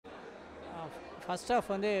First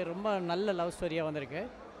half வந்து ரொம்ப நல்ல லவ் ஸ்டோரியாக வந்திருக்கு.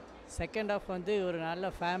 செகண்ட் ஹாஃப் வந்து ஒரு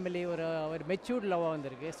நல்ல ஃபேமிலி ஒரு மெச்சூர்ட் லவ்வாக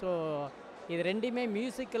வந்திருக்கு. ஸோ இது ரெண்டுமே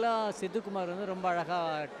மியூசிக்கலாக சித்துக்குமார் வந்து ரொம்ப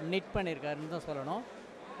அழகாக நிட் பண்ணியிருக்காருன்னு தான் சொல்லணும்.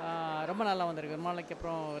 ரொம்ப நல்லா வந்திருக்கு. ரொம்ப நாளைக்கு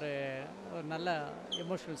அப்புறம் ஒரு நல்ல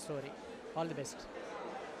emotional story. All the best.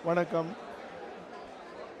 வணக்கம்.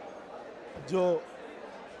 ஜோ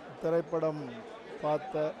திரைப்படம்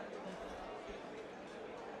பார்த்த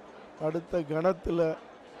அடுத்த கணத்தில்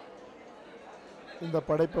இந்த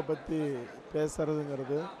படைப்பை பற்றி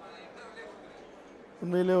பேசுகிறதுங்கிறது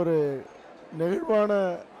உண்மையிலே ஒரு நெகிழ்வான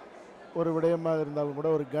ஒரு விடயமாக இருந்தாலும் கூட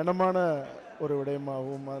ஒரு கனமான ஒரு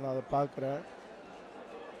விடயமாகவும் நான் அதை பார்க்குறேன்.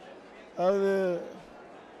 அதாவது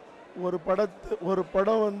ஒரு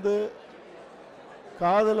படம் வந்து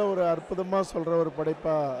காதலை ஒரு அற்புதமாக சொல்கிற ஒரு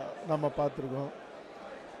படைப்பாக நம்ம பார்த்துருக்கோம்.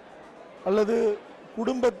 அல்லது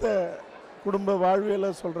குடும்ப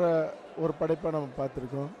வாழ்வியலை சொல்கிற ஒரு படைப்பாக நம்ம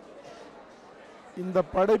பார்த்துருக்கோம். இந்த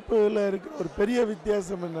படைப்பில் இருக்கிற ஒரு பெரிய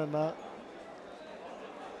வித்தியாசம் என்னென்னா,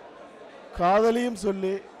 காதலையும்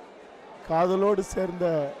சொல்லி காதலோடு சேர்ந்த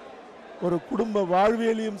ஒரு குடும்ப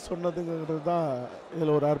வாழ்வியலையும் சொன்னதுங்கிறது தான்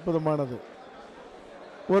இதில் ஒரு அற்புதமானது.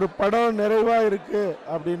 ஒரு படம் நிறைவாக இருக்குது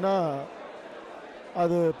அப்படின்னா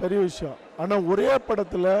அது பெரிய விஷயம். ஆனால் ஒரே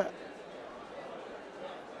படத்தில்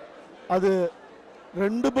அது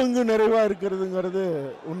 2 பங்கு நிறைவாக இருக்கிறதுங்கிறது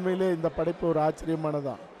உண்மையிலே இந்த படைப்பு ஒரு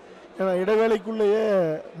ஆச்சரியமானதான். ஏன்னா இடைவேளைக்குள்ளேயே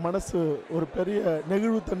மனசு ஒரு பெரிய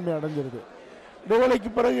நெகிழ்வுத்தன்மை அடைஞ்சிருது. இடைவேளைக்கு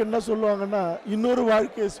பிறகு என்ன சொல்லுவாங்கன்னா, இன்னொரு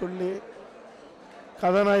வாழ்க்கையை சொல்லி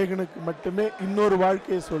கதாநாயகனுக்கு மட்டுமே இன்னொரு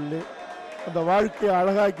வாழ்க்கையை சொல்லி அந்த வாழ்க்கையை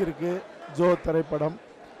அழகாக்கியிருக்கு ஜோ திரைப்படம்.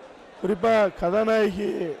 குறிப்பாக கதாநாயகி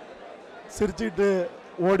சிரிச்சுக்கிட்டு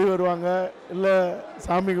ஓடி வருவாங்க, இல்லை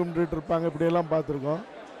சாமி கும்பிட்டுட்டு இருப்பாங்க, இப்படியெல்லாம் பார்த்துருக்கோம்.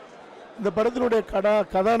 இந்த படத்தினுடைய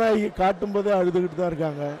கதாநாயகி காட்டும்போதே அழுதுகிட்டு தான்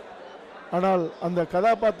இருக்காங்க. ஆனால் அந்த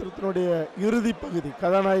கதாபாத்திரத்தினுடைய இறுதி பகுதி,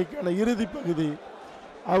 கதாநாயகிக்கான இறுதி பகுதி,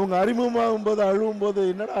 அவங்க அறிமுகமாகும் போது அழுவும்போது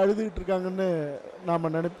என்னடா அழுதுகிட்டு இருக்காங்கன்னு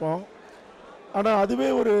நாம் நினைப்போம். ஆனால் அதுவே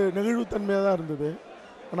ஒரு நெகிழ்வுத்தன்மையாக தான் இருந்தது.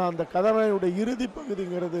 ஆனால் அந்த கதாநாயகியுடைய இறுதி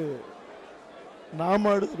பகுதிங்கிறது நாம்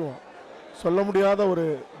அழுதுருவோம். சொல்ல முடியாத ஒரு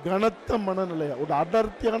கனத்த மனநிலையை, ஒரு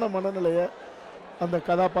அடர்த்தியான மனநிலையை அந்த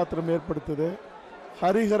கதாபாத்திரம் ஏற்படுத்துது.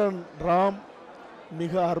 ஹரிஹரன் ராம்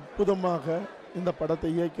மிக அற்புதமாக இந்த படத்தை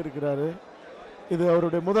இயக்கியிருக்கிறாரு. இது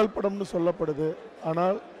அவருடைய முதல் படம்னு சொல்லப்படுது.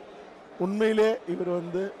 ஆனால் உண்மையிலே இவர்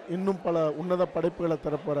வந்து இன்னும் பல உன்னத படைப்புகளை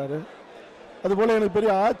தரப்போகிறாரு. அதுபோல் எனக்கு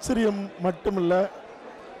பெரிய ஆச்சரியம் மட்டுமில்லை,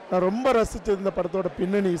 நான் ரொம்ப ரசித்தது இந்த படத்தோட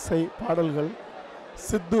பின்னணி இசை பாடல்கள்.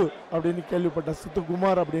 சித்து அப்படின்னு கேள்விப்பட்ட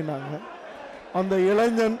சித்துக்குமார் அப்படின்னாங்க. அந்த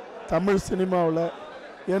இளைஞன் தமிழ் சினிமாவில்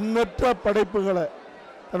எண்ணற்ற படைப்புகளை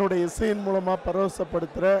தன்னுடைய இசையின் மூலமாக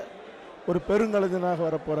பரவசப்படுத்துகிற ஒரு பெருங்கலைஞனாக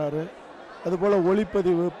வரப்போகிறாரு. அதுபோல்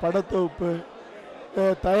ஒளிப்பதிவு, படத்தொகுப்பு,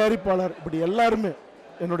 தயாரிப்பாளர், இப்படி எல்லாருமே.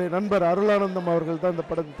 என்னுடைய நண்பர் அருளானந்தம் அவர்கள் தான் இந்த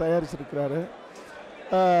படத்தை தயாரிச்சிருக்கிறாரு.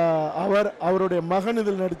 அவருடைய மகன்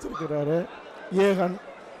இதில் நடிச்சிருக்கிறாரு, ஏகன்.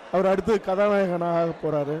 அவர் அடுத்து கதாநாயகனாக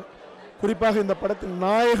போகிறாரு. குறிப்பாக இந்த படத்தின்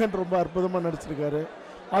நாயகன் ரொம்ப அற்புதமாக நடிச்சிருக்காரு.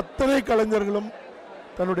 அத்தனை கலைஞர்களும்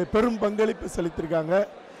தன்னுடைய பெரும் பங்களிப்பு செலுத்தியிருக்காங்க.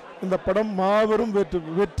 இந்த படம் மாபெரும்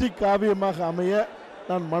வெற்றி காவியமாக அமைய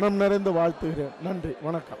நான் மனம் நிறைந்து வாழ்த்துகிறேன். நன்றி,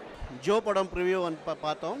 வணக்கம். ஜோ படம் ப்ரிவியூ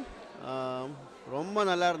பார்த்தோம். ரொம்ப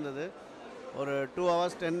நல்லா இருந்தது. ஒரு 2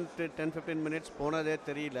 hours 10-15 minutes போனதே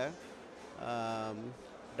தெரியல.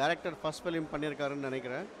 டைரக்டர் ஃபர்ஸ்ட் ஃபிலிம் பண்ணியிருக்காருன்னு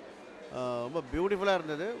நினைக்கிறேன். ரொம்ப பியூட்டிஃபுல்லாக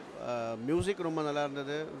இருந்தது. மியூசிக் ரொம்ப நல்லா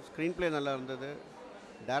இருந்தது, ஸ்க்ரீன் ப்ளே நல்லா இருந்தது,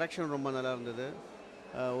 டைரக்ஷன் ரொம்ப நல்லா இருந்தது.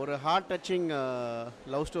 ஒரு ஹார்ட் டச்சிங்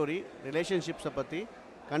லவ் ஸ்டோரி, ரிலேஷன்ஷிப்ஸை பற்றி.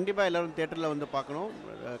 கண்டிப்பாக எல்லோரும் தியேட்டரில் வந்து பார்க்கணும்.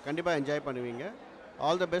 கண்டிப்பாக என்ஜாய் பண்ணுவீங்க.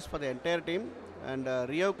 All the best for the entire team. And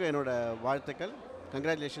ரியோவுக்கு என்னோட வாழ்த்துக்கள்.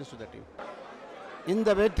 Congratulations to the team. இந்த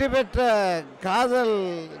வெற்றி பெற்ற காதல்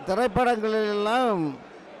திரைப்படங்களிலெல்லாம்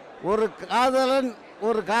ஒரு காதலன்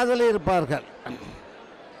ஒரு காதலி இருப்பார்கள்,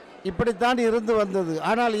 இப்படித்தான் இருந்து வந்தது.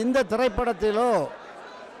 ஆனால் இந்த திரைப்படத்திலோ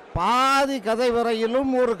பாதி கதை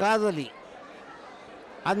வரையிலும் ஒரு காதலி.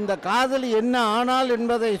 அந்த காதலி என்ன ஆனாள்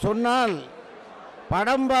என்பதை சொன்னால்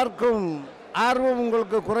படம் பார்க்கும் ஆர்வம்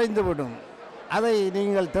உங்களுக்கு குறைந்துவிடும். அதை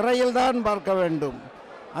நீங்கள் திரையில்தான் பார்க்க வேண்டும்,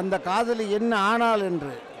 அந்த காதலி என்ன ஆனாள்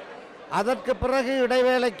என்று. அதற்கு பிறகு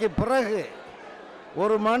இடைவேளைக்கு பிறகு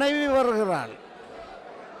ஒரு மனைவி வருகிறாள்.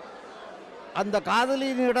 அந்த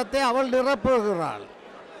காதலியின் இடத்தை அவள் நிரப்புகிறாள்.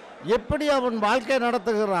 எப்படி அவன் வாழ்க்கை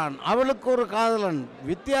நடத்துகிறான், அவளுக்கு ஒரு காதலன்.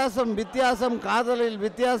 வித்தியாசம் காதலில்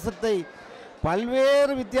வித்தியாசத்தை,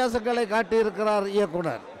 பல்வேறு வித்தியாசங்களை காட்டியிருக்கிறார்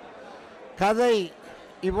இயக்குனர். கதை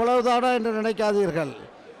இவ்வளவுதானா என்று நினைக்காதீர்கள்.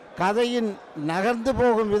 கதையின் நகர்ந்து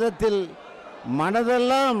போகும் விதத்தில்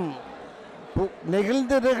மனதெல்லாம்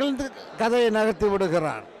நெகிழ்ந்து கதையை நகர்த்தி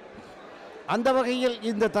விடுகிறான். அந்த வகையில்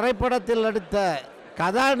இந்த திரைப்படத்தில் நடித்த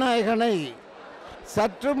கதாநாயகனை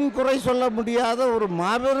சற்றும் குறை சொல்ல முடியாத ஒரு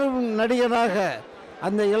மாபெரும் நடிகனாக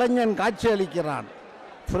அந்த இளைஞன் காட்சியளிக்கிறான்.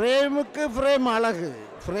 ஃப்ரேமுக்கு ஃப்ரேம் அழகு,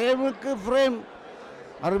 ஃப்ரேமுக்கு ஃப்ரேம்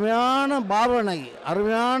அருமையான பாவனை,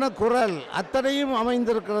 அருமையான குரல் அத்தனையும்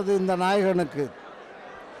அமைந்திருக்கிறது இந்த நாயகனுக்கு.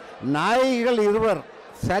 நாயகிகள் இருவர்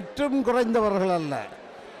சற்றும் குறைந்தவர்கள் அல்ல.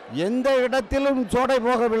 எந்த இடத்திலும் சோடை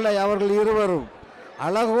போகவில்லை அவர்கள் இருவரும்.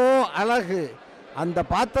 அழகோ அழகு. அந்த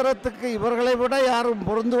பாத்திரத்துக்கு இவர்களை விட யாரும்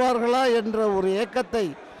பொருந்துவார்களா என்ற ஒரு ஏக்கத்தை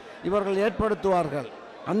இவர்கள் ஏற்படுத்துவார்கள்.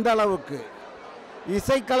 அந்த அளவுக்கு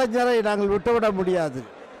இசைக்கலைஞரை நாங்கள் விட்டுவிட முடியாது.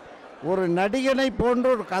 ஒரு நடிகனை போன்று,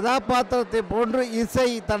 ஒரு கதாபாத்திரத்தை போன்று இசை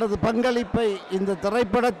தனது பங்களிப்பை இந்த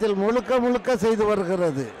திரைப்படத்தில் முழுக்க முழுக்க செய்து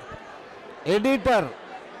வருகிறது. எடிட்டர்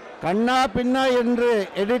கண்ணா பின்னா என்று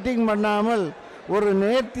எடிட்டிங் பண்ணாமல் ஒரு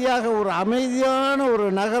நேர்த்தியாக ஒரு அமைதியான ஒரு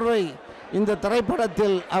நகர்வை இந்த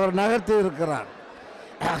திரைப்படத்தில் அவர் நகர்த்தி இருக்கிறார்.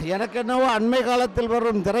 எனக்கு என்னவோ அண்மை காலத்தில்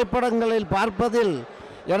வரும் திரைப்படங்களில் பார்ப்பதில்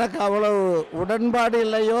எனக்கு அவ்வளவு உடன்பாடு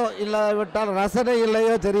இல்லையோ இல்லாவிட்டால் ரசனை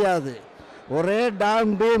இல்லையோ தெரியாது. ஒரே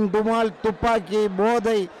டாம் டீம் டுமால், துப்பாக்கி,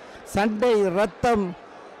 போதை, சண்டை, ரத்தம்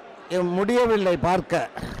முடியவில்லை பார்க்க.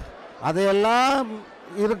 அதையெல்லாம்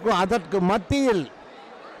இருக்கும். அதற்கு மத்தியில்,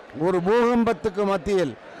 ஒரு பூகம்பத்துக்கு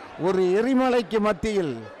மத்தியில், ஒரு எரிமலைக்கு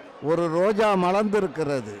மத்தியில் ஒரு ரோஜா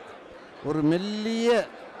மலர்ந்திருக்கிறது. ஒரு மெல்லிய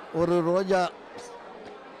ஒரு ரோஜா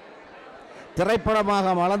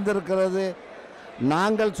திரைப்படமாக மலர்ந்திருக்கிறது.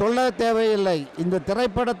 நாங்கள் சொல்ல தேவையில்லை. இந்த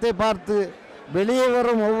திரைப்படத்தை பார்த்து வெளியே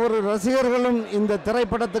வரும் ஒவ்வொரு ரசிகர்களும் இந்த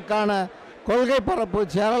திரைப்படத்துக்கான கொள்கை பரப்பு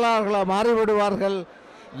செயலாளர்களாக மாறிவிடுவார்கள்.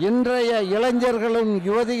 இன்றைய இளைஞர்களும்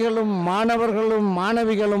யுவதிகளும் மாணவர்களும்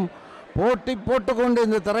மாணவிகளும் போட்டி போட்டுக்கொண்டு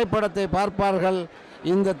இந்த திரைப்படத்தை பார்ப்பார்கள்.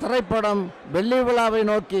 இந்த திரைப்படம் வெள்ளி விழாவை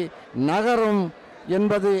நோக்கி நகரும்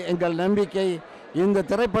என்பது எங்கள் நம்பிக்கை. இந்த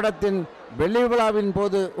திரைப்படத்தின் வெள்ளி விழாவின்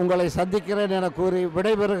போது உங்களை சந்திக்கிறேன் என கூறி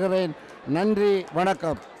விடைபெறுகிறேன். நன்றி,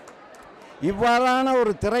 வணக்கம். இவ்வாறான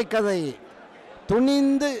ஒரு திரைக்கதை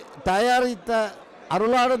துணிந்து தயாரித்த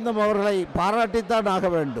அருளானந்தம் அவர்களை பாராட்டித்தான் ஆக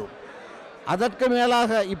வேண்டும். அதற்கு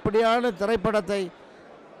மேலாக இப்படியான திரைப்படத்தை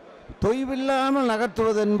தொய்வில்லாமல்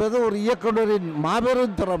நகர்த்துவது என்பது ஒரு இயக்குனரின்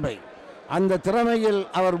மாபெரும் திறமை. அந்த திறமையில்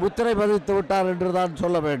அவர் முத்திரை பதித்து விட்டார் என்று தான்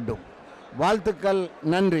சொல்ல வேண்டும். வாழ்த்துக்கள்,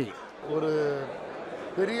 நன்றி. ஒரு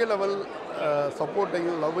பெரிய லெவல்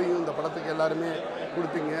சப்போர்ட்டையும் லவ்வையும் இந்த படத்துக்கு எல்லாருமே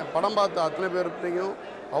கொடுத்தீங்க. படம் பார்த்த அத்தனை பேர்கிட்டையும்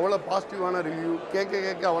அவ்வளோ பாசிட்டிவான ரிவ்யூ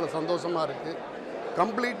கேட்க அவ்வளோ சந்தோஷமாக இருக்குது.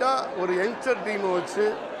 கம்ப்ளீட்டாக ஒரு யங்ஸ்டர் டீமை வச்சு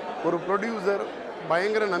ஒரு ப்ரொடியூசர்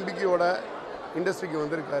பயங்கர நம்பிக்கையோட இண்டஸ்ட்ரிக்கு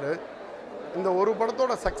வந்திருக்காரு. இந்த ஒரு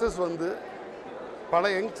படத்தோட சக்ஸஸ் வந்து பல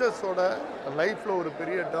யங்ஸ்டர்ஸோட லைஃப்பில் ஒரு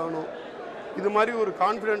பெரிய டேர்னும், இது மாதிரி ஒரு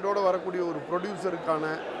கான்ஃபிடென்ட்டோடு வரக்கூடிய ஒரு ப்ரொடியூசருக்கான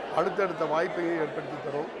அடுத்தடுத்த வாய்ப்பையும் ஏற்படுத்தி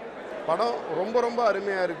தரும். படம் ரொம்ப ரொம்ப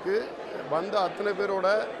அருமையாக இருக்குது. வந்த அத்தனை பேரோட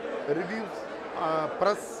ரிவ்யூஸ்,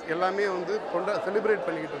 ப்ரெஸ் எல்லாமே வந்து செலிப்ரேட்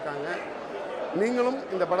பண்ணிக்கிட்டு இருக்காங்க. நீங்களும்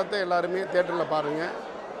இந்த படத்தை எல்லாருமே தியேட்டரில் பாருங்கள்.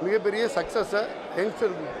 மிகப்பெரிய சக்ஸஸை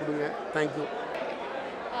யங்ஸ்டருக்கு கொடுங்க. தேங்க்யூ.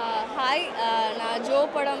 ஹாய், நான் ஜோ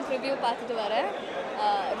படம் ரிவ்யூ பார்த்துட்டு வரேன்.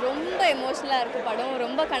 ரொம்ப எமோஷ்னலாக இருக்குது படம்.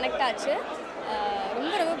 ரொம்ப கனெக்ட் ஆச்சு.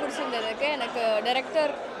 ரொம்ப ரொம்ப பிடிச்சிருந்ததுக்கு எனக்கு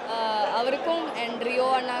டைரக்டர் அவருக்கும் and Rio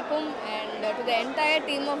அண்ணாக்கும் and to the entire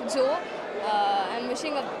team of Joe I am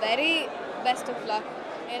wishing a very best of luck.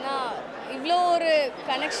 ஏன்னா இவ்வளோ ஒரு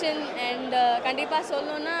கனெக்ஷன் அண்ட் கண்டிப்பாக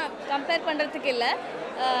சொல்லணுன்னா கம்பேர் பண்ணுறதுக்கு இல்லை.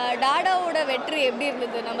 டாடாவோட வெற்றி எப்படி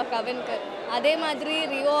இருந்தது நம்ம கவினுக்கு, அதே மாதிரி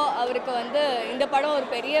ரியோ அவருக்கு வந்து இந்த படம் ஒரு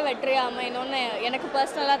பெரிய வெற்றியாக அமையணும்னு எனக்கு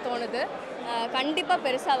பர்சனலாக தோணுது. கண்டிப்பாக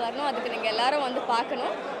பெருசாக வரணும். அதுக்கு நீங்கள் எல்லோரும் வந்து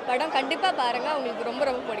பார்க்கணும். படம் கண்டிப்பாக பாருங்கள், உங்களுக்கு ரொம்ப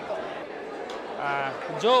ரொம்ப பிடிக்கும்.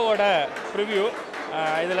 ஜோவோட ப்ரிவ்யூ,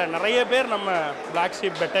 இதில் நிறைய பேர் நம்ம பிளாக்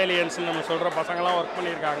ஷீப் பெட்டாலியன்ஸ்னு நம்ம சொல்கிற பசங்களாம் ஒர்க்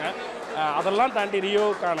பண்ணியிருக்காங்க. அதெல்லாம் தாண்டி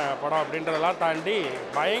ரியோவுக்கான படம் அப்படின்றதெல்லாம் தாண்டி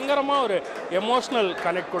பயங்கரமாக ஒரு எமோஷ்னல்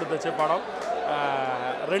கனெக்ட் கொடுத்துச்சு படம்.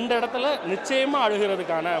 ரெண்டு இடத்துல நிச்சயமாக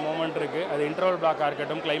அழுகிறதுக்கான மூமெண்ட் இருக்குது. அது இன்டர்வல் பிளாக்காக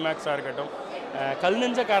இருக்கட்டும், கிளைமேக்ஸாக இருக்கட்டும், கல்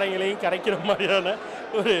நெஞ்ச காரங்களையும் கரைக்கிற மாதிரியான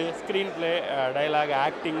ஒரு ஸ்க்ரீன் ப்ளே, டைலாக்,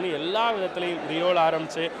 ஆக்டிங்னு எல்லா விதத்துலேயும் ரியோவில்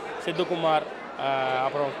ஆரம்பித்து சித்துக்குமார்,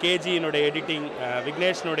 அப்புறம் கேஜியினுடைய எடிட்டிங்,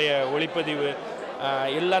 விக்னேஷனுடைய ஒளிப்பதிவு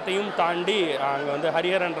எல்லாத்தையும் தாண்டி அங்கே வந்து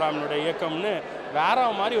ஹரிஹரன் ராமனுடைய இயக்கம்னு வேற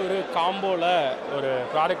மாதிரி ஒரு காம்போவில் ஒரு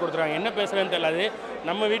ப்ராடக்ட் கொடுத்துருக்காங்க. என்ன பேசுகிறேன்னு தெரியல.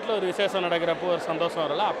 நம்ம வீட்டில் ஒரு விசேஷம் நடக்கிறப்போ ஒரு சந்தோஷம்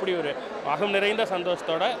வரல, அப்படி ஒரு அகம் நிறைந்த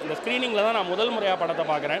சந்தோஷத்தோட இந்த ஸ்க்ரீனிங்கில் தான் நான் முதல் முறையாக படத்தை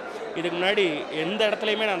பார்க்குறேன். இதுக்கு முன்னாடி எந்த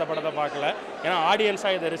இடத்துலையுமே நான் அந்த படத்தை பார்க்கல. ஏன்னா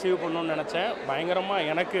ஆடியன்ஸாக இதை ரிசீவ் பண்ணணும்னு நினச்சேன். பயங்கரமாக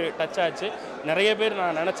எனக்கு டச் ஆச்சு. நிறைய பேர்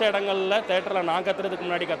நான் நினச்ச இடங்களில் தேட்டரில் நான் கத்துறதுக்கு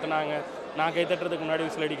முன்னாடி கற்றுனாங்க. நான் கைத்தட்டுறதுக்கு முன்னாடி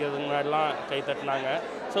விசில் அடிக்கிறதுக்கு முன்னாடிலாம் கைத்தட்டினாங்க.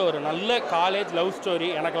 ஸோ ஒரு நல்ல காலேஜ் லவ் ஸ்டோரி.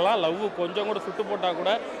 எனக்கெல்லாம் லவ் கொஞ்சம் கூட சுட்டு போட்டால்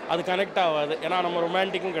கூட அது கனெக்ட் ஆகாது, ஏன்னா நம்ம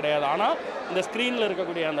ரொமான்டிக்கும் கிடையாது. ஆனால் இந்த ஸ்க்ரீனில்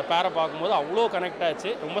இருக்கக்கூடிய அந்த பேரை பார்க்கும்போது அவ்வளோ கனெக்ட்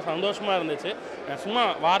ஆச்சு. ரொம்ப சந்தோஷமாக இருந்துச்சு. சும்மா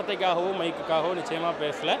வார்த்தைக்காகவோ மைக்குக்காகவோ நிச்சயமாக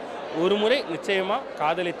பேசலை. ஒரு முறை நிச்சயமாக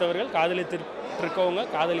காதலித்தவர்கள், காதலித்திருக்கவங்க,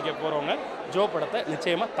 காதலிக்க போகிறவங்க ஜோ படத்தை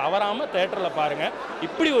நிச்சயமாக தவறாமல் தேட்டரில் பாருங்கள்.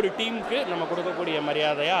 இப்படி ஒரு டீமுக்கு நம்ம கொடுக்கக்கூடிய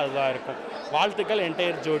மரியாதையாக அதுதான் இருக்கும். வாழ்த்துக்கள்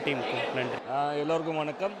என்டையர் ஜோ டீமுக்கு. நன்றி. எல்லோருக்கும்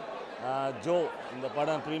வணக்கம். ஜோ இந்த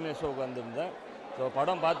படம் ப்ரீமியர் ஷோக்கு வந்திருந்தேன். ஸோ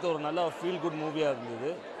படம் பார்த்து ஒரு நல்ல ஃபீல் குட் மூவியாக இருந்தது.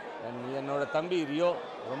 என்னோட தம்பி ரியோ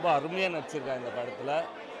ரொம்ப அருமையாக நடிச்சிருக்கான் இந்த படத்தில்.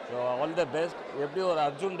 So all the best. எப்படி ஒரு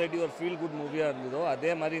அர்ஜுன் ரெட்டி ஒரு ஃபீல் குட் மூவியாக இருந்ததோ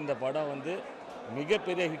அதே மாதிரி இந்த படம் வந்து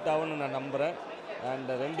மிகப்பெரிய ஹிட் ஆகும்னு நான் நம்புகிறேன். அண்ட்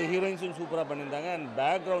 2 ஹீரோயின்ஸும் சூப்பராக பண்ணியிருந்தாங்க. அண்ட்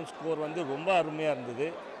பேக்ரவுண்ட் ஸ்கோர் வந்து ரொம்ப அருமையாக இருந்தது.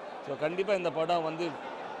 ஸோ கண்டிப்பாக இந்த படம் வந்து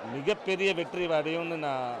மிகப்பெரிய வெற்றி அடையும்னு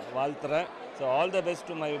நான் வாழ்த்துறேன். So all the best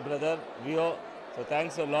to my brother Rio. So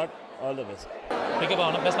thanks a lot. All the best. பிக்கப்பா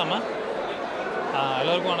ஒன்று பேசலாமா?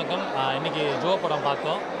 எல்லோருக்கும் வணக்கம். இன்றைக்கி ஜோ படம்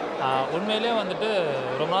பார்த்தோம். உண்மையிலே வந்துட்டு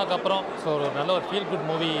ரொம்ப நாளுக்கு அப்புறம் ஸோ ஒரு நல்ல ஒரு ஃபீல் குட்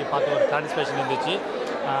மூவி பார்த்து ஒரு சாட்டிஸ்ஃபேக்ஷன் இருந்துச்சு.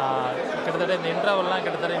 கிட்டத்தட்ட இந்த இன்டர்வல்லாம்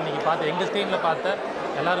கிட்டத்தட்ட இன்றைக்கி பார்த்து எங்கள் ஸ்க்ரீனில் பார்த்த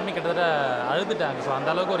எல்லாருமே கிட்டத்தட்ட அழுதுட்டாங்க. ஸோ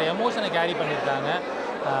அந்தளவுக்கு ஒரு எமோஷனை கேரி பண்ணியிருக்காங்க.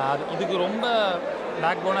 இதுக்கு ரொம்ப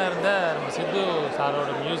பேக் போனாக இருந்த நம்ம சித்து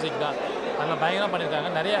சாரோட மியூசிக் தான் அதில் பயங்கரமாக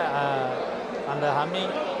பண்ணியிருக்காங்க. நிறைய அந்த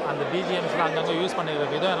ஹம்மிங் அந்த பிஜிஎம்ஸ்லாம் அங்கங்கே யூஸ்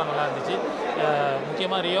பண்ணியிருக்க விதம் எல்லாம் நல்லா இருந்துச்சு.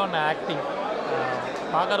 முக்கியமாக ரியோன் ஆக்டிங்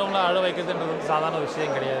பார்க்குறவங்களாம் அழ வைக்கிறதுன்றது வந்து சாதாரண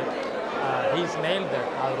விஷயம் கிடையாது. He's nail that.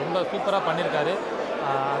 அது ரொம்ப சூப்பராக பண்ணியிருக்காரு.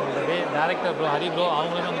 அந்த டேரக்டர் ப்ரோ ஹரி ப்ரோ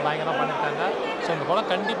அவங்களுமே வந்து பயங்கரமாக பண்ணியிருக்காங்க. ஸோ இந்த படம்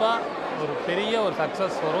கண்டிப்பாக ஒரு பெரிய ஒரு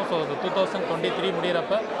சக்ஸஸ் வரும். ஸோ 2023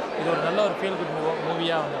 முடிகிறப்ப இது ஒரு நல்ல ஒரு ஃபீல் குட்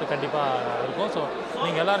மூவியாக வந்துட்டு கண்டிப்பாக இருக்கும். ஸோ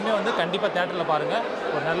நீங்கள் எல்லாருமே வந்து கண்டிப்பாக தேட்டரில் பாருங்கள்.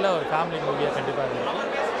 ஒரு நல்ல ஒரு ஃபேமிலி மூவியாக கண்டிப்பாக இருக்கும்.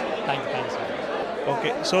 Thank you sir.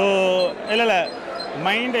 ஓகே. ஸோ இல்லை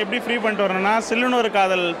மைண்டை எப்படி ஃப்ரீ பண்ணிட்டு வரணும்னா, சில்லுன்னு ஒரு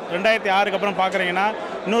காதல் 2006க்கு அப்புறம் பார்க்குறீங்கன்னா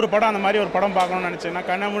இன்னொரு படம் அந்த மாதிரி ஒரு படம் பார்க்கணும்னு நினச்சிங்கன்னா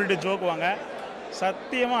கண்ணை மூடிட்டு ஜோக்குவாங்க.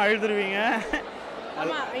 சத்தியமாக அழுதுருவீங்க.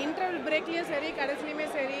 ஆமாம், இன்டர்வல் பிரேக்லேயும் சரி கடைசிலையுமே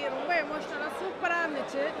சரி ரொம்ப எமோஷ்னலாக சூப்பராக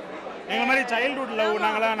இருந்துச்சு. எங்கள் மாதிரி சைல்டுஹுட் லவ்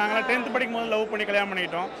நாங்களாம் 10th படிக்கும் போது லவ் பண்ணி கல்யாணம்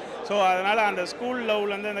பண்ணிட்டோம். ஸோ அதனால் அந்த ஸ்கூல்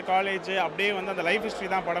லவ்லேருந்து அந்த காலேஜ் அப்படியே வந்து அந்த லைஃப் ஹிஸ்ட்ரி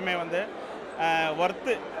தான் படமே வந்து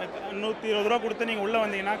ஒர்த்து. 120 ரூபா கொடுத்து நீங்கள் உள்ளே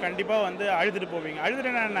வந்தீங்கன்னா கண்டிப்பாக வந்து அழுதுட்டு போவீங்க.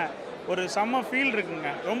 அழுதுட்டுன்னா என்ன ஒரு செம்ம ஃபீல் இருக்குங்க.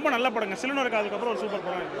 ரொம்ப நல்ல படங்க. சில்லுன்னு ஒரு அதுக்கப்புறம் ஒரு சூப்பர்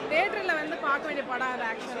படம் இருக்குது. தியேட்டரில் வந்து பார்க்க வேண்டிய படம் அது.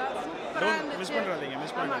 ஆக்சுவலாக சூப்பராக இருந்துச்சு. மிஸ் பண்ணுறாதீங்க.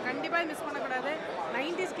 ஆமாம், கண்டிப்பாக மிஸ் பண்ணக்கூடாது.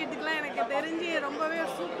 90s கிட்டுக்கெலாம் எனக்கு தெரிஞ்சு ரொம்பவே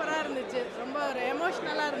சூப்பராக இருந்துச்சு. ரொம்ப ஒரு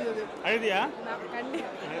எமோஷ்னலாக இருந்தது. அழுதியா?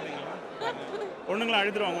 கண்டிப்பாக பொண்ணுங்களும்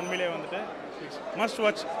அழுதுருவாங்க உண்மையிலேயே வந்துட்டு. Must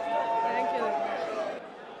watch. தேங்க்யூ.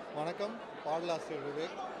 வணக்கம். பாடலாசிரியர்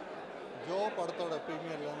விவேக். ஜோ படத்தோட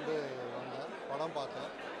ப்ரீமியர்லேருந்து வந்தேன். படம்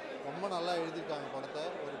பார்த்தேன். ரொம்ப நல்லா எழுதியிருக்காங்க படத்தை.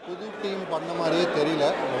 ஒரு புது டீம் பண்ண மாதிரியே தெரியல.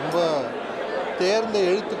 ரொம்ப தேர்ந்த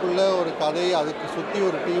எழுத்துக்குள்ளே ஒரு கதை, அதுக்கு சுற்றி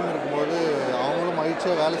ஒரு டீம் இருக்கும்போது அவங்களும்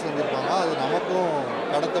மகிழ்ச்சியாக வேலை செஞ்சுருப்பாங்க. அது நமக்கும்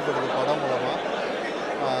கடத்தப்படுது படம் மூலமாக.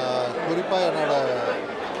 குறிப்பாக என்னோடய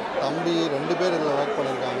தம்பி 2 பேர் இதில் ஒர்க்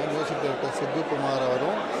பண்ணியிருக்காங்க. மியூசிக் டைரக்டர் சித்துக்குமார்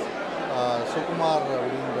அவரும் சுகுமார்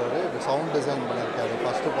அப்படின்றவர் சவுண்ட் டிசைன் பண்ணியிருக்காரு.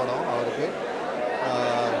 ஃபஸ்ட்டு படம் அவருக்கு.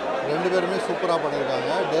 2 பேருமே சூப்பராக பண்ணியிருக்காங்க.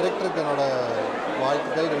 டைரக்டருக்கு என்னோடய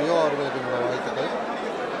வாழ்த்துக்கள், ரியோ அவர்களுக்கு என்னோடய வாழ்த்துக்கள்.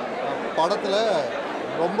 படத்தில்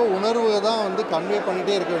ரொம்ப உணர்வு தான் வந்து கன்வே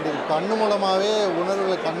பண்ணிகிட்டே இருக்க வேண்டியது. கண்ணு மூலமாகவே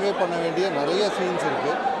உணர்வுகளை கன்வே பண்ண வேண்டிய நிறைய சீன்ஸ்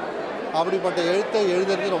இருக்குது. அப்படிப்பட்ட எழுத்தை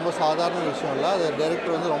எழுதுறது ரொம்ப சாதாரண விஷயம் இல்லை. அதை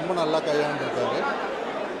டைரக்டர் வந்து ரொம்ப நல்லா கையாண்டிருக்காரு.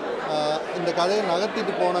 இந்த கதையை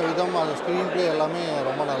நகர்த்திட்டு போன விதம், அந்த ஸ்க்ரீன் ப்ளே எல்லாமே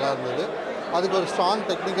ரொம்ப நல்லா இருந்தது. அதுக்கு ஒரு ஸ்ட்ராங்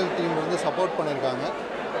டெக்னிக்கல் டீம் வந்து சப்போர்ட் பண்ணியிருக்காங்க.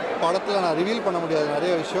 படத்தில் நான் ரிவீல் பண்ண முடியாது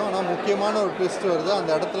நிறைய விஷயம். ஆனால் முக்கியமான ஒரு ட்விஸ்ட் வருது.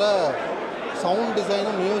 அந்த இடத்துல சவுண்ட்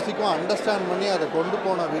டிசைனும் மியூசிக்கும் அண்டர்ஸ்டாண்ட் பண்ணி அதை கொண்டு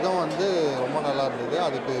போன விதம் வந்து ரொம்ப நல்லா இருந்தது.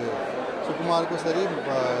 அதுக்கு சுகுமாருக்கும் சரி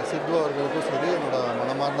சித்து அவர்களுக்கும் சரி என்னோடய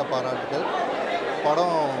மனமார்ந்த பாராட்டுகள்.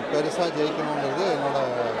 படம் பெருசாக ஜெயிக்கணுங்கிறது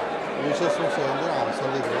என்னோடய விஷஸும் சேர்ந்து நான்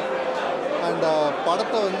சொல்லிக்கிறேன். அண்ட்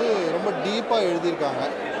படத்தை வந்து ரொம்ப டீப்பாக எழுதியிருக்காங்க.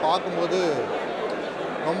 பார்க்கும்போது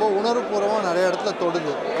ரொம்ப உணர்வுபூர்வமாக நிறைய இடத்துல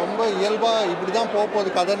தொடுது. ரொம்ப இயல்பாக இப்படி தான் போகுது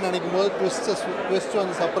கதைன்னு நினைக்கும் போது ட்விஸ்ட்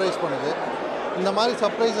வந்து சர்ப்ரைஸ் பண்ணுது. இந்த மாதிரி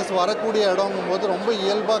சர்ப்ரைசஸ் வரக்கூடிய இடங்கும்போது ரொம்ப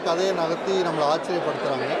இயல்பாக கதையை நகர்த்தி நம்மளை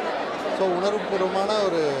ஆச்சரியப்படுத்துகிறாங்க. ஸோ உணர்வுபூர்வமான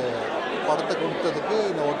ஒரு படத்தை கொடுத்ததுக்கு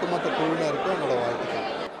இந்த ஒட்டுமொத்த குழுவினருக்கு என்னோட வாழ்த்துக்கள்.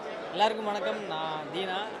 எல்லாருக்கும் வணக்கம். நான்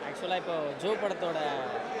தீனா. ஆக்சுவலாக இப்போ ஜோ படத்தோட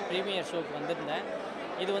ப்ரீமியர் ஷோக்கு வந்திருந்தேன்.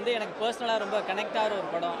 இது வந்து எனக்கு பர்சனலாக ரொம்ப கனெக்ட் ஆகிற ஒரு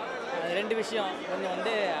படம். 2 விஷயம். ஒன்று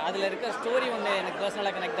வந்து அதில் இருக்க ஸ்டோரி ஒன்று எனக்கு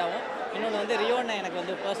பர்சனலாக கனெக்ட் ஆகும். இன்னொன்று வந்து ரியோன்னு எனக்கு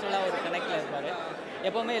வந்து பர்சனலாக ஒரு கனெக்டில் இருப்பார்.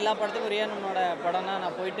 எப்போவுமே எல்லா படத்துக்கும் ரியோனோட படம்னா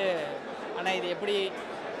நான் போயிட்டு ஆனால் இது எப்படி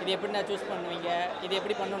இது எப்படி நான் சூஸ் பண்ணுவீங்க, இது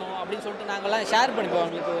எப்படி பண்ணணும் அப்படின்னு சொல்லிட்டு நாங்கள்லாம் ஷேர் பண்ணிப்போம்.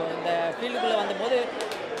 அவங்களுக்கு இந்த ஃபீல்டுக்குள்ளே வந்தபோது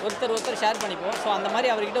ஒருத்தர் ஷேர் பண்ணிப்போம். ஸோ அந்த மாதிரி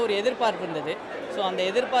அவர்கிட்ட ஒரு எதிர்பார்ப்பு இருந்தது. ஸோ அந்த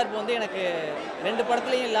எதிர்பார்ப்பு வந்து எனக்கு 2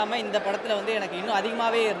 படத்துலையும் இல்லாமல் இந்த படத்தில் வந்து எனக்கு இன்னும்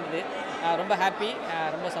அதிகமாகவே இருந்தது. ரொம்ப ஹாப்பி,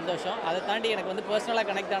 ரொம்ப சந்தோஷம். அதை தாண்டி எனக்கு வந்து பர்சனலாக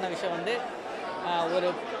கனெக்ட் ஆன விஷயம் வந்து ஒரு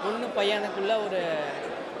பொண்ணு பையனுக்குள்ளே ஒரு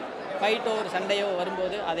ஃபைட்டோ ஒரு சண்டையோ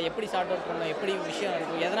வரும்போது அதை எப்படி சார்ட் அவுட் பண்ணணும், எப்படி விஷயம்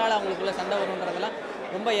இருக்கும், எதனால் அவங்களுக்குள்ள சண்டை வருன்றதெல்லாம்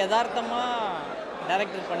ரொம்ப யதார்த்தமாக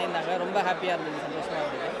டைரக்டர் பண்ணியிருந்தாங்க. ரொம்ப ஹாப்பியாக இருந்தது, சந்தோஷமாக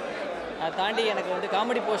இருந்தது. அதை தாண்டி எனக்கு வந்து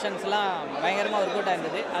காமெடி போர்ஷன்ஸ்லாம் பயங்கரமாக ஒர்க் அவுட்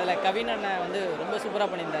ஆயிருந்தது. அதில் கவின் அண்ணன் வந்து ரொம்ப சூப்பராக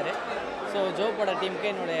பண்ணியிருந்தார். ஸோ ஜோ பட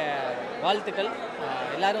டீமுக்கு என்னுடைய வாழ்த்துக்கள்.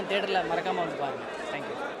 எல்லோரும் தேட்டரில் மறக்காமல் வந்து பாருங்கள்.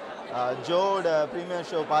 தேங்க்யூ. ஜோவோட ப்ரீமியர்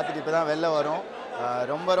ஷோ பார்த்துட்டு இப்போ தான் வெளில வரும்.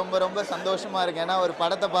 ரொம்ப ரொம்ப ரொம்ப சந்தோஷமாக இருக்குது. ஏன்னா ஒரு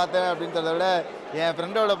படத்தை பார்த்தேன் அப்படின்றத விட என்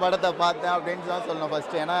ஃப்ரெண்டோட படத்தை பார்த்தேன் அப்படின்னு தான் சொல்லணும்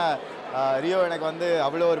ஃபஸ்ட்டு. ஏன்னா ரியோ எனக்கு வந்து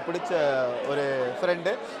அவ்வளோ ஒரு பிடிச்ச ஒரு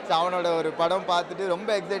ஃப்ரெண்டு. ஸோ அவனோட ஒரு படம் பார்த்துட்டு ரொம்ப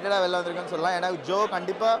எக்ஸைட்டடாக வெளில வந்திருக்குன்னு சொல்லலாம். ஏன்னா ஜோ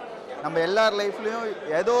கண்டிப்பாக நம்ம எல்லார் லைஃப்லேயும்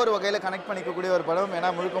ஏதோ ஒரு வகையில் கனெக்ட் பண்ணிக்கக்கூடிய ஒரு படம். ஏன்னா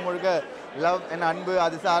முழுக்க லவ் என்ன அன்பு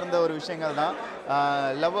அது சார்ந்த ஒரு விஷயங்கள் தான்.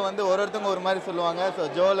 லவ்வை வந்து ஒருத்தவங்க ஒரு மாதிரி சொல்லுவாங்க. ஸோ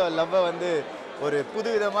ஜோவில் லவ்வை வந்து ஒரு புது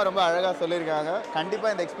விதமாக ரொம்ப அழகாக சொல்லியிருக்காங்க.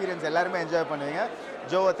 கண்டிப்பாக இந்த எக்ஸ்பீரியன்ஸ் எல்லாருமே என்ஜாய் பண்ணுவீங்க.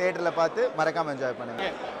 ஜோவை தேட்டரில் பார்த்து மறக்காமல் என்ஜாய் பண்ணுங்க.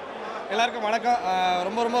 எல்லாருக்கும் வணக்கம்.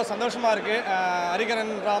 ரொம்ப சந்தோஷமாக இருக்குது.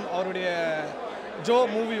 ஹரிகரன் ராம் அவருடைய ஜோ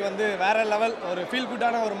மூவி வந்து வேறு லெவல் ஒரு ஃபீல்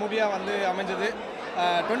குட்டான ஒரு மூவியாக வந்து அமைஞ்சது.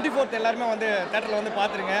 24th எல்லாருமே வந்து தேட்டரில் வந்து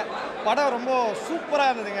பார்த்துருங்க. படம் ரொம்ப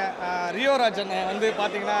சூப்பராக இருந்ததுங்க. ரியோ ராஜன் வந்து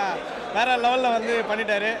பார்த்திங்கன்னா வேறு லெவலில் வந்து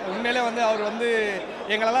பண்ணிட்டாரு. உண்மையிலே வந்து அவர் வந்து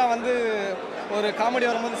எங்களெல்லாம் வந்து ஒரு காமெடி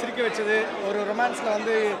வரும்போது சிரிக்க வச்சது, ஒரு ரொமான்ஸில்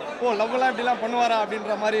வந்து லவ்லாம் இப்படிலாம் பண்ணுவாரா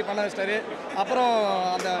அப்படின்ற மாதிரி பண்ண வச்சிட்டாரு. அப்புறம்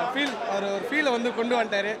அந்த ஒரு ஃபீலை வந்து கொண்டு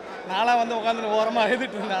வந்துட்டார். நானாக வந்து உட்காந்து ஓரமாக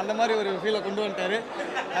எழுதிட்டு இருந்தேன். அந்த மாதிரி ஒரு ஃபீலை கொண்டு வந்துட்டார்.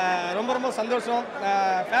 ரொம்ப சந்தோஷம்.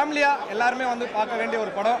 ஃபேமிலியாக எல்லாருமே வந்து பார்க்க வேண்டிய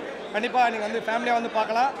ஒரு படம். கண்டிப்பாக நீங்கள் வந்து ஃபேமிலியாக வந்து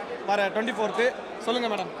பார்க்கலாம். வர 24th.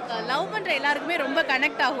 சொல்லுங்கள் மேடம். லவ் பண்ணுற எல்லாருக்குமே ரொம்ப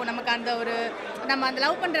கனெக்ட் ஆகும். நமக்கு அந்த நம்ம அந்த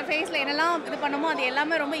லவ் பண்ணுற ஃபேஸில் என்னெல்லாம் இது பண்ணமோ அது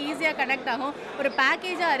எல்லாமே ரொம்ப ஈஸியாக கனெக்ட் ஆகும். ஒரு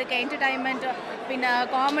பேக்கேஜாக இருக்குது. என்டர்டைன்மெண்ட், பின்ன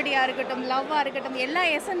காமெடியாக இருக்கட்டும், லவ்வாக இருக்கட்டும், எல்லா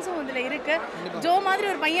எசன்ஸும் இதில் இருக்குது. ஜோ மாதிரி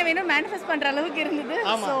ஒரு பையன் வேணும் மேனிஃபெஸ்ட் பண்ணுற அளவுக்கு இருந்தது.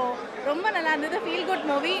 ஸோ ரொம்ப நல்லா இருந்தது. Feel good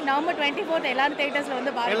movie. November 24th எல்லாரும் தேட்டர்ஸில்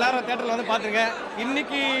வந்து பாருங்க. எல்லாரும் தேட்டரில் வந்து பார்த்துருங்க.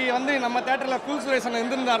 இன்னைக்கு வந்து நம்ம தேட்டரில் ஃபுல் சுரேஷன்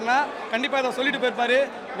இருந்திருந்தாருன்னா கண்டிப்பாக இதை சொல்லிட்டு போயிருப்பாரு.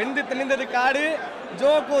 வெந்து திணிந்தது காடு,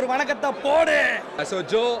 ஜோக்கு ஒரு வணக்கத்தை போடு. ஸோ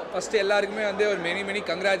ஜோ ஃபஸ்ட்டு எல்லாருக்குமே வந்து ஒரு மெனி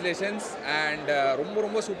கங்க்ராச்சுலேஷன்ஸ். அண்ட்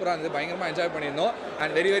ரொம்ப சூப்பராக இருந்தது. பயங்கரமாக என்ஜாய் பண்ணியிருந்தோம்.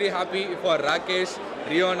 And very happy for Rakesh,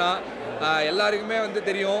 Riona. எல்லாருக்குமே வந்து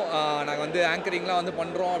தெரியும் நாங்கள் வந்து ஆங்கரிங்லாம் வந்து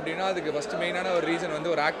பண்ணுறோம் அப்படின்னா அதுக்கு ஃபஸ்ட்டு மெயினான ஒரு ரீசன்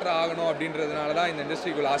வந்து ஒரு ஆக்டர் ஆகணும் அப்படின்றதுனால தான் இந்த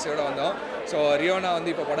இண்டஸ்ட்ரிக்குள்ள ஆசையோடு வந்தோம். ஸோ ரியோனா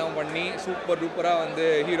வந்து இப்போ படம் பண்ணி சூப்பர் டூப்பராக வந்து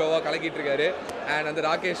ஹீரோவாக கலக்கிட்டு இருக்காரு. அண்ட் வந்து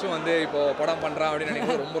ராகேஷும் வந்து இப்போது படம் பண்ணுறான் அப்படின்னு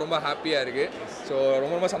நினைக்கும் ரொம்ப ஹாப்பியாக இருக்குது. ஸோ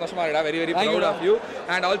ரொம்ப சந்தோஷமாக இருக்கா. Very proud of you.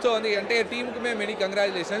 And also வந்து என்டையர் டீமுக்குமே மெனி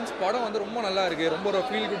கங்க்ராச்சுலேஷன்ஸ். படம் வந்து ரொம்ப நல்லா இருக்குது. ரொம்ப ஒரு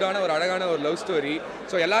ஃபீல் குட்டான ஒரு அழகான ஒரு லவ் ஸ்டோரி.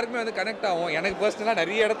 ஸோ எல்லாருக்குமே வந்து கனெக்ட் ஆகும். எனக்கு பர்சனலாக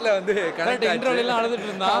நிறைய இடத்துல வந்து கனெக்ட் அழுதுட்டு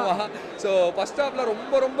இருந்தான். ஸோ ஃபஸ்ட் ஹாஃபில்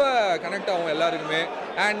ரொம்ப கனெக்ட் ஆகும் எல்லாருக்குமே.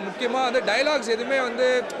 அண்ட் முக்கியமாக வந்து டைலாக்ஸ் எதுவுமே வந்து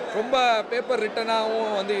ரொம்ப பேப்பர்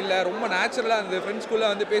ரிட்டனாகவும் வந்து இல்லை, ரொம்ப நேச்சுரலாக இருந்தது. ஃப்ரெண்ட்ஸ்குள்ளே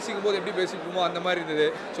வந்து பேசிக்கும் போது எப்படி பேசிக்குமோ அந்த மாதிரி இருந்தது.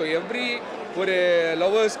 ஸோ எவ்ரி ஒரு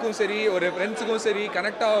லவ்வர்ஸ்க்கும் சரி ஒரு ஃப்ரெண்ட்ஸுக்கும் சரி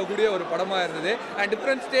கனெக்ட் ஆகக்கூடிய ஒரு படமாக இருந்தது. அண்ட்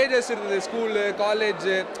டிஃப்ரெண்ட் ஸ்டேஜஸ் இருந்தது. ஸ்கூலு,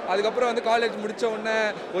 காலேஜு, அதுக்கப்புறம் வந்து காலேஜ் முடித்த உடனே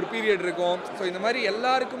ஒரு பீரியட் இருக்கும். ஸோ இந்த மாதிரி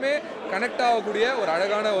எல்லாருக்குமே கனெக்ட் ஆகக்கூடிய ஒரு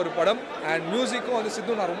அழகான ஒரு படம். அண்ட் மியூசிக்கும் வந்து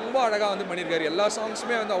சித்து நான் ரொம்ப அழகாக வந்து பண்ணியிருக்காரு. எல்லா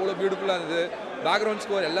சாங்ஸுமே வந்து அவ்வளோ பியூட்டிஃபுல்லாக இருந்தது. பேக்ரவுண்ட்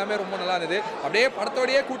ஸ்கோர் எல்லாமே ரொம்ப நல்லா இருந்தது. அப்படியே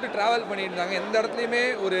படத்தோடையே கூட்டு ட்ராவல் பண்ணியிருந்தாங்க. எந்த இடத்துலையுமே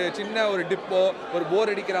ஒரு சின்ன ஒரு டிப்போ ஒரு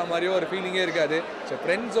போர் அடிக்கிற மாதிரியோ ஒரு ஃபீலிங்கே இருக்காது. ஸோ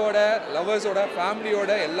ஃப்ரெண்ட்ஸோட, லவ்வர்ஸோட,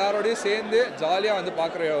 ஃபேமிலியோட எல்லாரோடையும் சேர்ந்து ஜாலியாக வந்து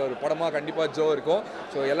பார்க்குற ஒரு படமாக கண்டிப்பாக ஜோ இருக்கும்.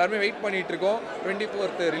 ஸோ எல்லாருமே வெயிட் பண்ணிகிட்டு இருக்கோம்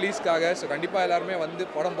 24th ரிலீஸ்க்காக. ஸோ கண்டிப்பாக எல்லாருமே வந்து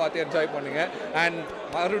படம் பார்த்து என்ஜாய் பண்ணுங்கள். அண்ட்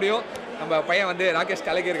மறுபடியும் நம்ம பையன் வந்து ராகேஷ்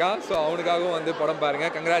கலக்கியிருக்கான். ஸோ அவனுக்காகவும் வந்து படம்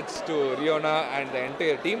பாருங்கள். Congrats to Riona and the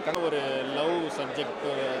entire team. ஒரு லவ் சப்ஜெக்ட்,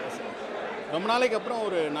 ரொம்ப நாளைக்கு அப்புறம்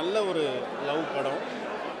ஒரு நல்ல ஒரு லவ் படம்.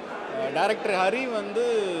 டைரக்டர் ஹரி வந்து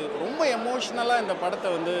ரொம்ப எமோஷ்னலாக இந்த படத்தை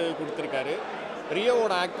வந்து கொடுத்துருக்காரு.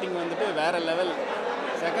 ரியோவோட ஆக்டிங் வந்துட்டு வேறு லெவல்.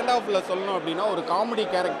 செகண்ட் ஹாஃபில் சொல்லணும் அப்படின்னா ஒரு காமெடி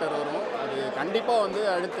கேரக்டர் வரும். அது கண்டிப்பாக வந்து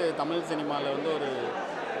அடுத்து தமிழ் சினிமாவில் வந்து ஒரு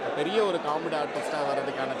பெரிய ஒரு காமெடி ஆர்டிஸ்ட்டாக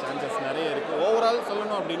வர்றதுக்கான சான்சஸ் நிறைய இருக்குது. ஓவரால்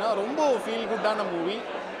சொல்லணும் அப்படின்னா ரொம்ப ஃபீல் குட்டான மூவி,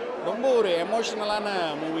 ரொம்ப ஒரு எமோஷ்னலான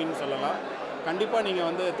மூவின்னு சொல்லலாம். கண்டிப்பாக நீங்கள்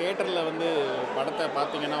வந்து தியேட்டரில் வந்து படத்தை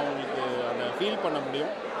பார்த்தீங்கன்னா உங்களுக்கு அதை ஃபீல் பண்ண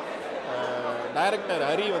முடியும். டைரக்டர்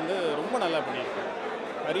ஹரி வந்து ரொம்ப நல்லா பண்ணியிருக்காரு.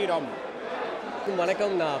 ஹரிராம்.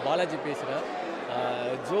 வணக்கம், நான் பாலாஜி பேசுகிறேன்.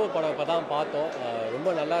 ஜோ படம் இப்போ தான் பார்த்தோம். ரொம்ப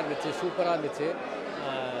நல்லா இருந்துச்சு, சூப்பராக இருந்துச்சு.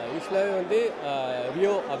 யூஸ்வலாகவே வந்து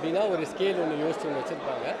ரியோ அப்படின்னா ஒரு ஸ்கேல் ஒன்று யோசிச்சு ஒன்று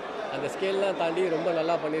வச்சுருப்பாங்க. அந்த ஸ்கேல்லாம் தாண்டி ரொம்ப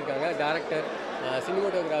நல்லா பண்ணியிருக்காங்க. டேரக்டர்,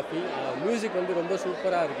 சினிமாட்டோகிராஃபி, மியூசிக் வந்து ரொம்ப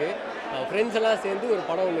சூப்பராக இருக்குது. ஃப்ரெண்ட்ஸ் எல்லாம் சேர்ந்து ஒரு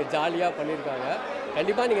படம் ஒன்று ஜாலியாக பண்ணியிருக்காங்க.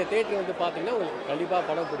 கண்டிப்பாக நீங்கள் தேட்டர் வந்து பார்த்தீங்கன்னா உங்களுக்கு கண்டிப்பாக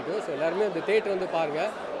படம் பிடிக்கும். ஸோ எல்லாருமே அந்த தேட்டர் வந்து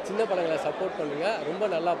பாருங்கள், சின்ன படங்களை சப்போர்ட் பண்ணுங்கள். ரொம்ப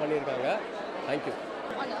நல்லா பண்ணியிருக்காங்க. தேங்க்யூ.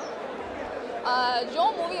 ஜோ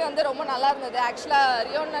மூவி வந்து ரொம்ப நல்லா இருந்தது. ஆக்சுவலாக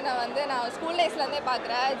ரியோனனை வந்து நான் ஸ்கூல் டேஸ்லேருந்தே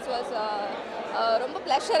பார்க்குறேன். இட்ஸ் வாஸ் ரொம்ப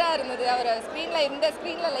ப்ளஷராக இருந்தது. அவர் ஸ்க்ரீனில் இந்த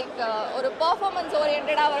ஸ்க்ரீனில் லைக் ஒரு பர்ஃபார்மன்ஸ்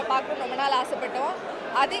ஓரியன்டாக அவரை பார்க்கணும் ரொம்ப நாள் ஆசைப்பட்டோம்.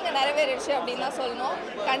 அது இங்கே நிறைவேறிடுச்சு அப்படின்னு தான் சொல்லணும்.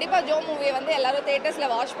 கண்டிப்பாக ஜோ மூவியை வந்து எல்லோரும்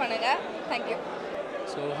தேட்டர்ஸில் வாட்ச் பண்ணுங்கள். தேங்க்யூ.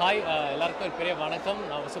 ஸோ ஹாய், எல்லாருக்கும் ஒரு பெரிய வணக்கம்.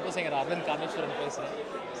 நான் சூப்பர் சிங்கர் அரவிந்த் காமேஸ்வரன் பேசுகிறேன்.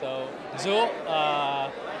 ஸோ ஜோ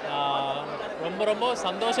ரொம்ப ரொம்ப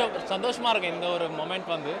சந்தோஷமாக இருக்கேன் இந்த ஒரு மொமெண்ட்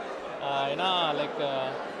வந்து. ஏன்னா லைக்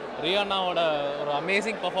ரியோனாவோட ஒரு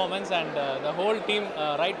amazing performance and the whole team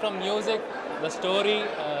right from music, the story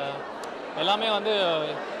எல்லாமே வந்து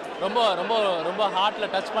ரொம்ப ரொம்ப ரொம்ப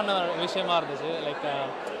ஹார்ட்டில் டச் பண்ண விஷயமா இருந்துச்சு. லைக்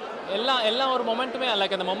எல்லாம் ஒரு மொமெண்ட்டுமே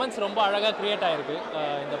லைக் அந்த மொமெண்ட்ஸ் ரொம்ப அழகாக க்ரியேட் ஆகிருக்கு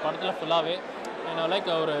இந்த படத்தில் ஃபுல்லாகவே. ஏன்னா லைக்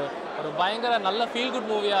ஒரு பயங்கர நல்ல ஃபீல்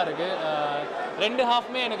குட் மூவியாக இருக்குது. 2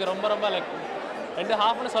 ஹாஃப்மே எனக்கு ரொம்ப ரொம்ப லைக் 2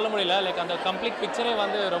 ஹாஃப்னு சொல்ல முடியல, லைக் அந்த கம்ப்ளீட் பிக்சரே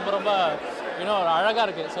வந்து ரொம்ப ரொம்ப இன்னும் அழகாக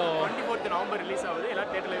இருக்குது. ஸோ 24 நவம்பர் ரிலீஸ் ஆகுது, எல்லாம்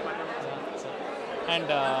தேட்டரில் பார்க்கணும்.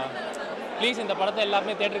 அண்ட் ப்ளீஸ் இந்த படத்தை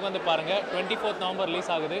எல்லாருமே தேட்டருக்கு வந்து பாருங்கள். 24 நவம்பர்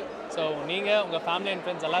ரிலீஸ் ஆகுது. ஸோ நீங்கள் உங்கள் ஃபேமிலி அண்ட்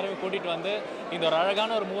ஃப்ரெண்ட்ஸ் எல்லாருமே கூட்டிகிட்டு வந்து இந்த ஒரு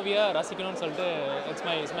அழகான ஒரு மூவியை ரசிக்கணும்னு சொல்லிட்டு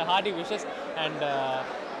it's my hearty wishes and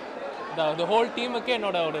the whole டீமுக்கு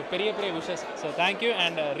என்னோட ஒரு பெரிய wishes. So thank you.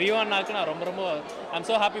 And Rio அண்ணாவுக்கு நான் ரொம்ப I'm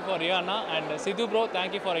so happy for Rio Anna and Sidhu bro.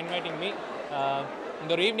 Thank you for inviting me.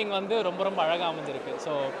 இந்த ஒரு ஈவினிங் வந்து ரொம்ப அழகாக அமைஞ்சிருக்கு.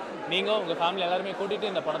 ஸோ நீங்கள் உங்கள் ஃபேமிலி எல்லாருமே கூட்டிகிட்டு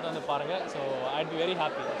இந்த படத்தை வந்து பாருங்கள். So IIT be very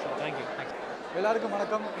happy. So thank you. எல்லாருக்கும்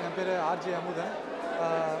வணக்கம். என் பேர் RJ Amudhan.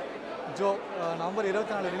 Joe November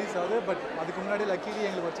 24 release ஆகுது. பட் அதுக்கு முன்னாடி லக்கீலி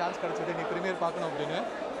எங்களுக்கு ஒரு சான்ஸ் கிடச்சிது நீ ப்ரீமியர் பார்க்கணும் அப்படின்னு.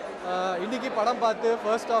 இன்றைக்கி படம் பார்த்து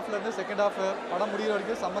ஃபர்ஸ்ட் ஹாஃப்லேருந்து செகண்ட் ஹாஃப் படம் முடிகிற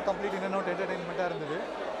வரைக்கும் செம்ம கம்ப்ளீட் இன் அண்ட் அவுட் என்டர்டெயின்மெண்ட்டாக இருந்தது.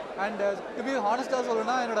 அண்ட் டு பி ஹானஸ்ட்டாக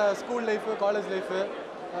சொல்லணும்னா என்னோடய ஸ்கூல் லைஃபு, காலேஜ் லைஃபு,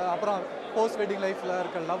 அப்புறம் போஸ்ட் வெட்டிங் லைஃப்பில்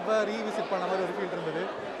இருக்க லவ்வை ரீவிசிட் பண்ண மாதிரி ஒரு ஃபீல் இருந்தது.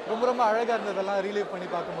 ரொம்ப அழகாக இருந்ததெல்லாம் ரீலீவ் பண்ணி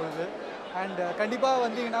பார்க்கும்பொழுது. அண்ட் கண்டிப்பாக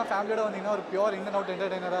வந்தீங்கன்னா ஃபேமிலியோட வந்தீங்கன்னா ஒரு பியூர் இன் அண்ட் அவுட்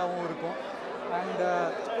என்டர்டெய்னராகவும் இருக்கும். அண்ட்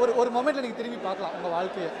ஒரு மொமெண்ட்டில் நீங்கள் திரும்பி பார்க்கலாம் உங்கள்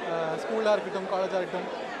வாழ்க்கையை. ஸ்கூலாக இருக்கட்டும், காலேஜாக இருக்கட்டும்,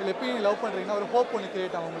 இல்லை எப்பயும் நீங்கள் லவ் பண்ணுறீங்கன்னா ஒரு ஹோப் ஒன்று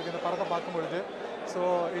கிரியேட் ஆகும் உங்களுக்கு இந்த படத்தை பார்க்கும்பொழுது. So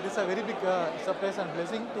it is a very big surprise and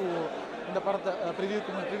blessing to இந்த படத்தை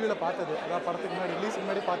ப்ரிவியூவில் பார்த்தது. அதாவது படத்துக்கு முன்னாடி ரிலீஸுக்கு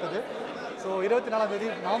முன்னாடி பார்த்தது. ஸோ 24ஆம் தேதி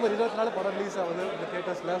நவம்பர் 24 படம் ரிலீஸ் ஆகுது இந்த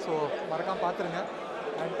தியேட்டர்ஸில். ஸோ மறக்காமல் பார்த்துருங்க.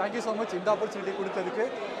 அண்ட் தேங்க்யூ ஸோ மச் இந்த ஆப்பர்ச்சுனிட்டி கொடுத்ததுக்கு.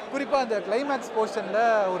 குறிப்பாக அந்த கிளைமேக்ஸ் போர்ஷனில்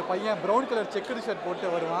ஒரு பையன் ப்ரௌன் கலர் செக்குடு ஷர்ட்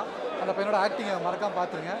போட்டு வருவான். அந்த பையனோட ஆக்டிங்கை மறக்காமல்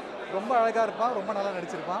பார்த்துருங்க. ரொம்ப அழகாக இருப்பான், ரொம்ப நல்லா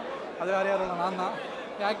நடிச்சிருப்பான். அது வேறு யாரும் இல்லை, நான் தான்.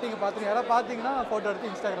 என் ஆக்டிங்கை பார்த்துருங்க. யாராவது பார்த்தீங்கன்னா ஃபோட்டோ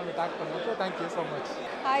எடுத்து இன்ஸ்டாகிராமில் டேக் பண்ணுவேன். So thank you so much.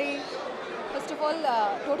 Hi, first of all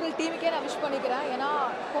total டீமுக்கே நான் விஷ் பண்ணிக்கிறேன். ஏன்னா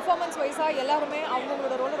பெர்ஃபார்மன்ஸ் வைஸாக எல்லாருமே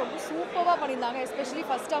அவங்களோட ரோலை ரொம்ப சூப்பராக பண்ணியிருந்தாங்க. எஸ்பெஷலி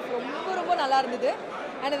ஃபர்ஸ்ட் ஆஃப் ரொம்ப நல்லா இருந்தது.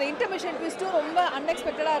 அண்ட் அந்த இன்டர்மிஷன் ட்விஸ்ட்டும் ரொம்ப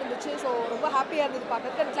அன்எக்ஸ்பெக்டடாக இருந்துச்சு. ஸோ ரொம்ப ஹாப்பியாக இருந்தது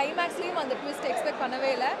பார்க்கறதுக்கு. அண்ட் கிளைமேக்ஸ்லேயும் அந்த ட்விஸ்ட் எக்ஸ்பெக்ட் பண்ணவே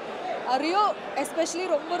இல்லை. ரியோ எஸ்பெஷலி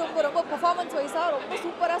ரொம்ப பெர்ஃபார்மன்ஸ் வைஸாக ரொம்ப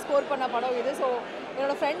சூப்பராக ஸ்கோர் பண்ண படம் இது. ஸோ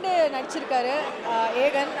என்னோடய ஃப்ரெண்டு நடிச்சிருக்காரு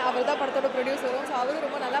ஏகன், அவர் தான் படத்தோட ப்ரொடியூசரும். ஸோ அவரும்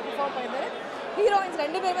ரொம்ப நல்லா பெர்ஃபார்ம் பண்ணியிருந்தாரு. ஹீரோயின்ஸ்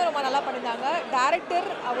 2 பேருமே ரொம்ப நல்லா பண்ணியிருந்தாங்க. டேரக்டர்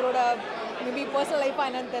அவரோட மேபி பர்சனல் லைஃபாக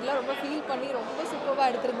என்னன்னு தெரியல, ரொம்ப ஃபீல் பண்ணி ரொம்ப சூப்பராக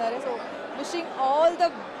எடுத்திருந்தாரு. So wishing all the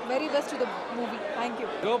very best to the movie. Thank you.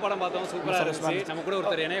 Joe படம் பார்த்தோம், சூப்பராக இருந்துச்சு. நம்ம கூட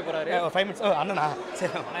ஒருத்தர் இணைய போகிறாரு. 5 மினிட்ஸ். அண்ணனா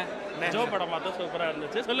சரி. ஜோ படம் பார்த்தோம், சூப்பராக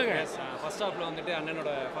இருந்துச்சு. சொல்லுங்க. ஃபர்ஸ்ட் ஹாஃப்ல வந்துட்டு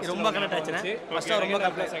அண்ணனோட ரொம்ப கனெக்ட் ஆச்சு. ஃபர்ஸ்ட் ஹாஃப் ரொம்ப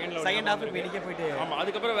கனெக்ட், செகண்ட் ஹாஃப் இன்னைக்கே போயிட்டு. ஆமாம்,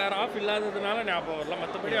 அதுக்கப்புறம் வேற ஆஃப் இல்லாததுனால ஞாபகம் வரல.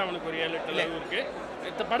 மற்றபடி அவனுக்கு ஒரு 7-8 லைவ் இருக்கு.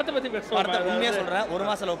 இந்த படத்தை பற்றி பேசுவாங்க. உண்மையாக சொல்கிறேன், 1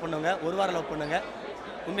 மாதம் லவ் பண்ணுங்க, 1 வாரம் லவ் பண்ணுங்க.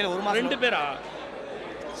 உண்மையில 1 மாதம். 2 பேரா?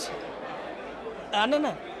 அண்ணா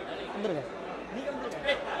வந்துருங்க.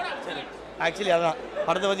 சரி, ஆக்சுவலி அதான்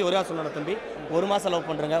படத்தை பற்றி ஒரே சொல்லணும் தம்பி. 1 மாதம் லவ்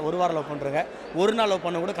பண்ணுறங்க, 1 வாரம் லவ் பண்ணுறங்க, 1 நாள் லவ்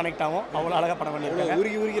பண்ண கூட கனெக்ட் ஆகும். அவ்வளோ அழகாக படம் பண்ணியிருக்காங்க.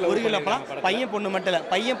 உருகிலப்பெல்லாம் பையன் பொண்ணு மட்டும் இல்லை,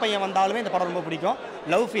 பையன் வந்தாலுமே இந்த படம் ரொம்ப பிடிக்கும்.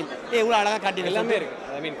 லவ் ஃபீல் எவ்வளோ அழகாக காட்டி எல்லாமே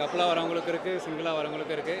இருக்குது. ஐ மீன் கப்பலாக வரவங்களுக்கு இருக்குது, சிங்கிளாக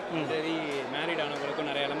வரவங்களுக்கு இருக்குது, சரி மேரிட் ஆனவங்களுக்கும்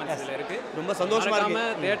நிறைய எலமெண்ட்ஸ் இதில் இருக்குது. ரொம்ப சந்தோஷமாக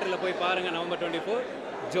இருக்குது. தியேட்டரில் போய் பாருங்கள். November 24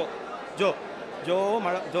 Joe Joe Joe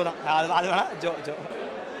Joe தான் அது வேணாம். Joe.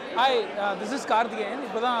 Hi, this is Karthikeyan.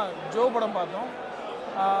 இப்போ தான் ஜோ படம் பார்த்தோம்.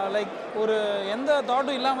 லைக் ஒரு எந்த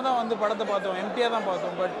தாட்டும் இல்லாமல் தான் வந்து படத்தை பார்த்தோம், எம்டியாக தான்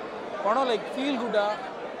பார்த்தோம். பட் படம் லைக் ஃபீல் குட்டாக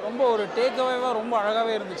ரொம்ப ஒரு டேக்அவேவாக ரொம்ப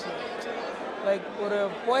அழகாகவே இருந்துச்சு. லைக் ஒரு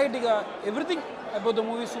போயட்டிக்காக everything about the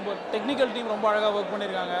movie super. Technical team ரொம்ப அழகாக ஒர்க்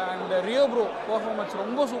பண்ணியிருக்காங்க. அண்ட் ரியோ ப்ரோ பர்ஃபார்மன்ஸ்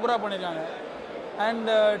ரொம்ப சூப்பராக பண்ணியிருக்காங்க.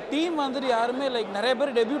 அண்ட் டீம் வந்துட்டு யாருமே லைக் நிறைய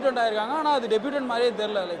பேர் டெபியூட்டன்ட் ஆகிருக்காங்க. ஆனால் அது டெபியூட்டன்ட் மாதிரியே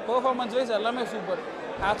தெரில. லைக் பர்ஃபார்மன்ஸ் வைஸ் எல்லாமே super.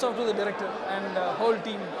 Hats off to the director and whole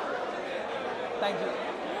team. Thank you.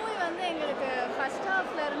 Movie எனக்கு ஃபர்ஸ்ட்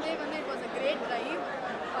ஹாஃப்ல இருந்தே வந்து it was a great drive.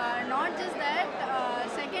 Not just that,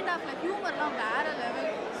 second ஹாஃப்ல ஹியூமர்லாம் வேற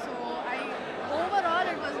level. So overall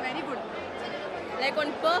it was very good. Like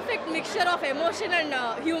one perfect mixture of emotion and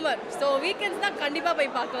humour. So weekends தான் கண்டிப்பாக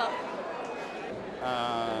போய் பார்க்கலாம்.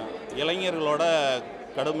 இளைஞர்களோட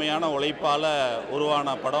கடுமையான உழைப்பால்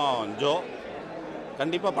உருவான படம் ஜோ.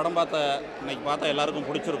 கண்டிப்பாக படம் இன்னைக்கு பார்த்தா எல்லாருக்கும்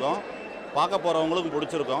பிடிச்சிருக்கோம். பார்க்க போகிறவங்களுக்கும்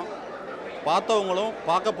பிடிச்சிருக்கோம். பார்த்தவங்களும்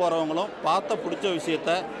பார்க்க போகிறவங்களும் பிடிச்ச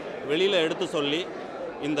விஷயத்த வெளியில் எடுத்து சொல்லி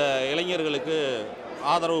இந்த இளைஞர்களுக்கு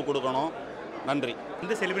ஆதரவு கொடுக்கணும். நன்றி.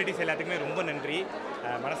 இந்த செலிபிரிட்டிஸ் எல்லாத்துக்குமே ரொம்ப நன்றி.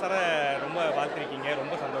 மனசார ரொம்ப வாழ்த்திருக்கீங்க.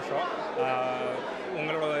 ரொம்ப சந்தோஷம்.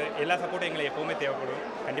 உங்களோட எல்லா சப்போர்ட்டும் எங்களை எப்போவுமே தேவைப்படும்.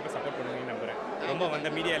 கண்டிப்பாக சப்போர்ட் பண்ணுவீங்கன்னு நம்புகிறேன். ரொம்ப வந்த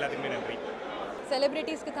மீடியா எல்லாத்துக்குமே நன்றி.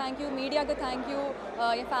 செலிபிரிட்டிஸ்க்கு தேங்க்யூ, மீடியாவுக்கு தேங்க்யூ,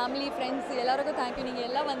 என் ஃபேமிலி ஃப்ரெண்ட்ஸ் எல்லாருக்கும் தேங்க்யூ. நீங்கள்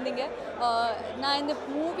எல்லாம் வந்தீங்க. நான் இந்த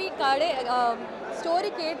மூவி ஸ்டோரி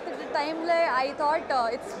கேட்ட டைமில் I thought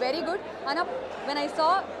it's very good. ஆனால் வென் ஐ சா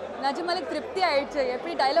நிஜமாலே திருப்தி ஆயிடுச்சு.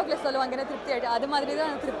 எப்படி டைலாக்ல சொல்லுவாங்கன்னா திருப்தி ஆகிடுச்சு, அது மாதிரி தான்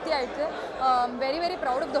எனக்கு திருப்தி ஆகிடுச்சு. Very very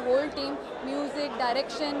proud of the whole team. Music,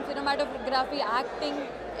 direction, cinematography, acting,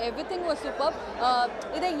 everything was super.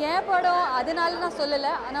 இதை ஏன் படம் அதனால நான்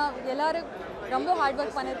சொல்லலை, ஆனால் எல்லோரும் ரொம்ப ஹார்ட்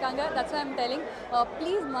ஒர்க் பண்ணியிருக்காங்க. That's why I'm telling.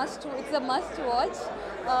 Please it's a must watch.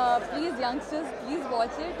 Please youngsters, please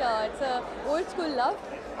watch it. It's a old school love.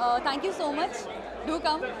 Thank you so much. Do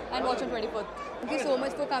come and watch on 24th. Thank you so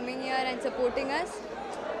much for coming here and supporting us.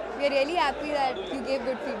 We are really happy that you gave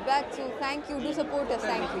good feedback. So thank you. Do support us.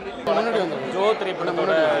 Thank you. Joe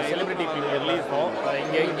திரைப்படத்தோட celebrity ப்ரீமியர்ல இருக்கோம்.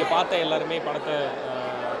 இங்கே பார்த்த எல்லாருமே படத்தை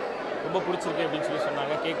ரொம்ப பிடிச்சிருக்கு அப்படின்னு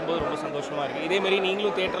சொன்னாங்க. கேட்கும்போது ரொம்ப சந்தோஷமாக இருக்குது. இதேமாரி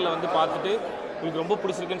நீங்களும் தேட்டரில் வந்து பார்த்துட்டு உங்களுக்கு ரொம்ப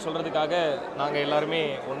பிடிச்சிருக்குன்னு சொல்கிறதுக்காக நாங்கள் எல்லாருமே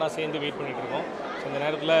ஒன்றா சேர்ந்து வெயிட் பண்ணிகிட்டு இருக்கோம். ஸோ இந்த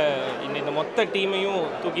நேரத்தில் இந்த மொத்த டீமையும்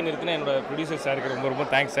தூக்கி நிறுத்தின என்னோட ப்ரொடியூசர் சாருக்கு ரொம்ப ரொம்ப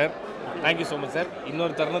thanks sir. Thank you so much sir.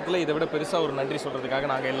 இன்னொரு தருணத்தில் இதை விட பெருசாக ஒரு நன்றி சொல்கிறதுக்காக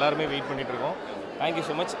நாங்கள் எல்லாருமே வெயிட் பண்ணிகிட்டு இருக்கோம். Thank you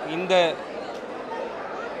so much.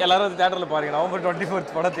 எல்லோரும் வந்து தேட்டரில் பாருங்கள். November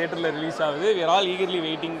 24th படம் தேட்டரில் ரிலீஸ் ஆகுது. we are all eagerly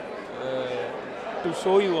waiting to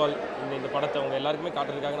show you all. இந்த படத்தை அவங்க எல்லாருக்குமே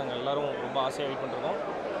காட்டுறதுக்காக நாங்கள் எல்லோரும் ரொம்ப ஆசையாக வெயிட் பண்ணிருக்கோம்.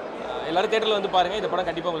 எல்லோரும் தேட்டரில் வந்து பாருங்கள். இந்த படம்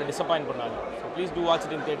கண்டிப்பாக உங்களை டிசப்பாயின்ட் பண்ணாங்க. So please do watch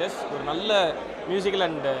it in theatres. ஒரு நல்ல மியூசிக்கல்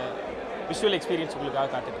அண்ட் விஷுவல் எக்ஸ்பீரியன்ஸ் உங்களுக்காக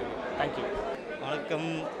காத்துட்ருக்கு. தேங்க்யூ. வணக்கம்.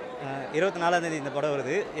 24ஆம் இந்த படம்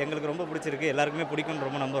வருது. எங்களுக்கு ரொம்ப பிடிச்சிருக்கு. எல்லாருக்குமே பிடிக்கும்னு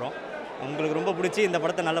ரொம்ப நம்புகிறோம். உங்களுக்கு ரொம்ப பிடிச்சி இந்த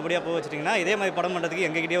படத்தை நல்லபடியாக போக வச்சிட்டிங்கன்னா இதே மாதிரி படம் பண்ணுறதுக்கு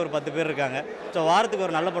எங்ககிட்டயே ஒரு 10 பேர் இருக்காங்க. ஸோ வாரத்துக்கு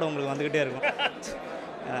ஒரு நல்ல படம் உங்களுக்கு வந்துக்கிட்டே இருக்கும்.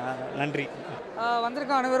 நன்றி.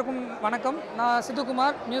 வந்திருக்க அனைவருக்கும் வணக்கம். நான்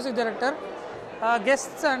Siddhu Kumar, music director.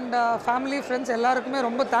 Guests and family friends எல்லாருக்குமே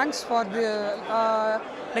ரொம்ப thanks for the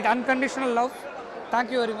like unconditional love.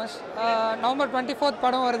 Thank you very much. November 24th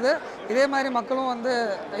படம் வருது. இதே மாதிரி மக்களும் வந்து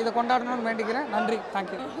இதை கொண்டாடணும்னு வேண்டிக்கிறேன். நன்றி.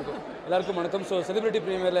 தேங்க்யூ. எல்லாருக்கும் வணக்கம். ஸோ செலிபிரிட்டி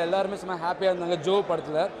ப்ரீமியரில் எல்லாருமே சும்மா ஹாப்பியாக இருந்தாங்க ஜோ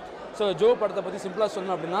படத்தில். ஸோ ஜோ படத்தை பற்றி சிம்பிளாக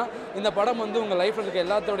சொல்லணும் அப்படின்னா, இந்த படம் வந்து உங்கள் லைஃப்பில் இருக்க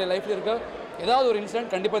எல்லாத்தோடைய லைஃப்பில் இருக்க ஏதாவது ஒரு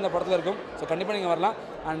இன்சிடென்ட் கண்டிப்பாக இந்த படத்தில் இருக்கும். ஸோ கண்டிப்பாக நீங்கள் வரலாம்.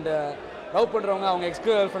 அண்டு லவ் பண்ணுறவங்க அவங்க எக்ஸ்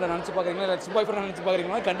கேர்ள் ஃப்ரெண்டை நினச்சி பார்க்குறீங்களா, இல்லை எக்ஸ் பாய் ஃப்ரெண்டை நினச்சி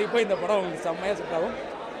பார்க்குறீங்களா, கண்டிப்பாக இந்த படம் உங்களுக்கு செம்மையாக செட் ஆகும்.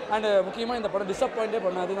 அண்டு முக்கியமாக இந்த படம் டிசப்பாயிண்டே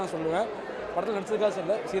பண்ணாது நான் சொல்லுவேன். படத்தில் நடிச்சதுக்காக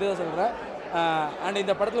சொல்ல சீரியஸாக சொல்கிறேன். அண்ட்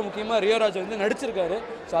இந்த படத்தில் முக்கியமாக ரியோராஜ் வந்து நடிச்சிருக்காரு.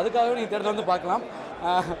 ஸோ அதுக்காகவே நீங்கள் தேட்டரில் வந்து பார்க்கலாம்.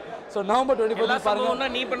 ஸோ November 24 பாருங்க.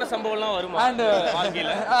 நீ பண்ண சம்பவம்லாம் வரும் அண்ட்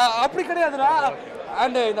அப்படி கிடையாதுடா.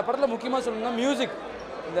 அண்டு இந்த படத்தில் முக்கியமாக சொல்லணும்னா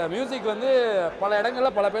இந்த மியூசிக் வந்து பல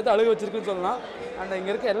இடங்களில் பல பேர்த்த அழுக வச்சிருக்குன்னு சொல்லலாம். அண்ட்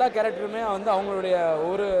இங்கே இருக்க எல்லா கேரக்டருமே வந்து அவங்களுடைய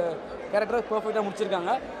ஒரு கேரக்டரை பர்ஃபெக்டாக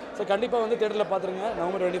முடிச்சிருக்காங்க. ஸோ கண்டிப்பாக வந்து தேட்டரில் பார்த்துருங்க.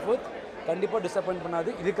 November 24th கண்டிப்பாக டிசப்பாயின்ட் பண்ணாது.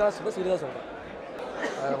 இதுக்காக சீரியஸாக சொல்கிறேன்.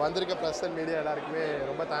 வந்திருக்க ப்ரெஸ் அண்ட் மீடியா எல்லாருக்குமே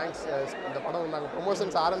ரொம்ப தேங்க்ஸ். இந்த படம் நாங்கள்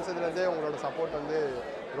ப்ரொமோஷன்ஸ் ஆரம்பிச்சதுலேருந்தே உங்களோட சப்போர்ட் வந்து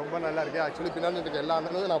ரொம்ப நல்லா இருக்குது. ஆக்சுவலி பின்னாடி இருக்க எல்லா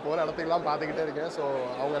அண்ணனும் நான் போகிற இடத்துக்குலாம் பார்த்துக்கிட்டே இருக்கேன். ஸோ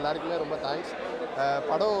அவங்க எல்லாருக்குமே ரொம்ப தேங்க்ஸ்.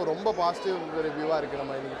 படம் ரொம்ப பாசிட்டிவ் ரிவ்யூவாக இருக்குது.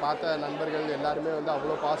 நம்ம இன்றைக்கி பார்த்த நண்பர்கள் எல்லாருமே வந்து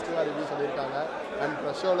அவ்வளோ பாசிட்டிவாக ரிவ்யூ சொல்லியிருக்காங்க. அண்ட்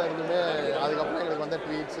ப்ரெஸ் ஷோவில் இருந்துமே அதுக்கப்புறம் எங்களுக்கு வந்த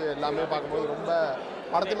ட்வீட்ஸ் எல்லாமே பார்க்கும்போது ரொம்ப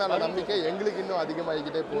படத்து மேலே நம்பிக்கை எங்களுக்கு இன்னும்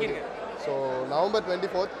அதிகமாகிக்கிட்டே போகுது. ஸோ November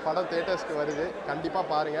 24th படம் தேட்டர்ஸ்க்கு வருது. கண்டிப்பாக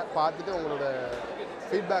பாருங்கள். பார்த்துட்டு உங்களோட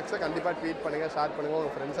ஃபீட்பேக்ஸை கண்டிப்பாக ட்வீட் பண்ணுங்கள், ஷேர் பண்ணுங்கள்,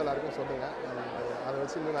 உங்கள் ஃப்ரெண்ட்ஸ் எல்லாருக்கும் சொல்லுங்கள். அதை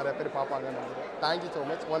வச்சு இன்னும் நிறைய பேர் பார்ப்பாங்கன்னு நினைக்கிறேன். Thank you so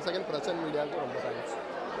much. Once again press and மீடியாவுக்கு ரொம்ப தேங்க்ஸ்.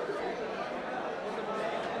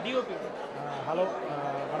 ஹலோ,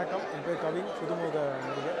 வணக்கம். என் பேர் கவின், புதுமுக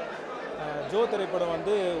நடிகர். ஜோ திரைப்படம்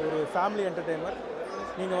வந்து ஒரு ஃபேமிலி என்டர்டெயின்மெண்ட்.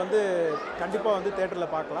 நீங்கள் வந்து கண்டிப்பாக வந்து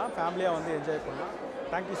தேட்டரில் பார்க்கலாம், ஃபேமிலியாக வந்து என்ஜாய் பண்ணலாம்.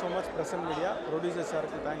 Thank you so much press and media. Producer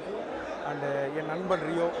சாருக்கு தேங்க்யூ. அண்டு என் நண்பன்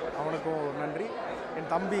ரியோ அவனுக்கும் நன்றி. என்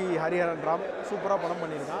தம்பி ஹரிஹரன் ராம் சூப்பராக படம்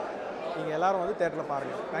பண்ணியிருக்கான். நீங்கள் எல்லோரும் வந்து தேட்டரில்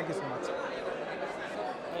பாருங்கள். Thank you so much.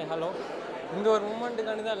 ஹலோ. இங்கே ஒரு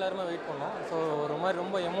மூமெண்ட்டுக்காண்டி தான் எல்லாருமே வெயிட் பண்ணோம். ஸோ ஒரு மாதிரி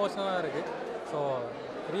ரொம்ப எமோஷனலாக இருக்குது. ஸோ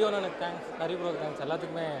ரியோனனுக்கு தேங்க்ஸ், ஹரி ப்ரோக்கு தேங்க்ஸ்,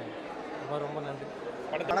 எல்லாத்துக்குமே ரொம்ப ரொம்ப நன்றி.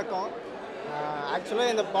 வணக்கம்.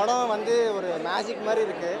 ஆக்சுவலாக இந்த படம் வந்து ஒரு மேஜிக் மாதிரி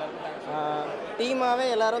இருக்குது. டீமாகவே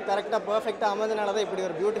எல்லோரும் கரெக்டாக பர்ஃபெக்டாக அமைஞ்சனால தான் இப்படி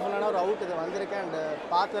ஒரு பியூட்டிஃபுல்லான ஒரு அவுட் இது வந்திருக்கு. அண்ட்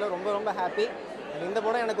பார்த்ததில் ரொம்ப ரொம்ப ஹாப்பி. இந்த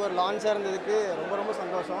படம் எனக்கு ஒரு லான்ச்சாக இருந்ததுக்கு ரொம்ப ரொம்ப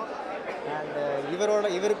சந்தோஷம். அண்ட்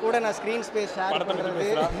இவர் கூட நான் ஸ்க்ரீன் ஸ்பேஸ் ஷேர் பண்ணுறது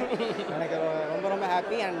எனக்கு ரொம்ப ரொம்ப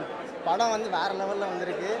ஹாப்பி. அண்ட் படம் வந்து வேறு லெவலில்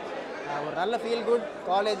வந்திருக்கு. ஒரு நல்ல ஃபீல் குட்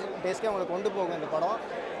காலேஜ் டேஸ்க்கே அவங்களுக்கு கொண்டு போகும் இந்த படம்.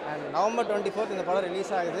 அண்ட் November 24 இந்த படம்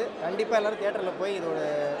ரிலீஸ் ஆகுது. கண்டிப்பாக எல்லோரும் தியேட்டரில் போய் இதோட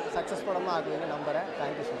சக்ஸஸ் படமாக ஆகுதுன்னு நம்புகிறேன்.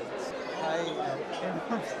 Thank you so much. Hi,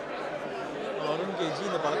 Varun KG,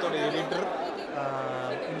 இந்த படத்தோட எடிட்டர்.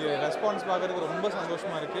 இங்கே ரெஸ்பான்ஸ் பார்க்குறதுக்கு ரொம்ப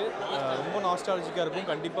சந்தோஷமாக இருக்குது. ரொம்ப நாஸ்டாலஜிக்காக இருக்கும்.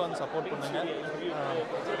 கண்டிப்பாக வந்து சப்போர்ட் பண்ணுங்கள்.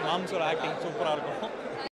 மாம்ஸோட ஆக்டிங் சூப்பராக இருக்கும்.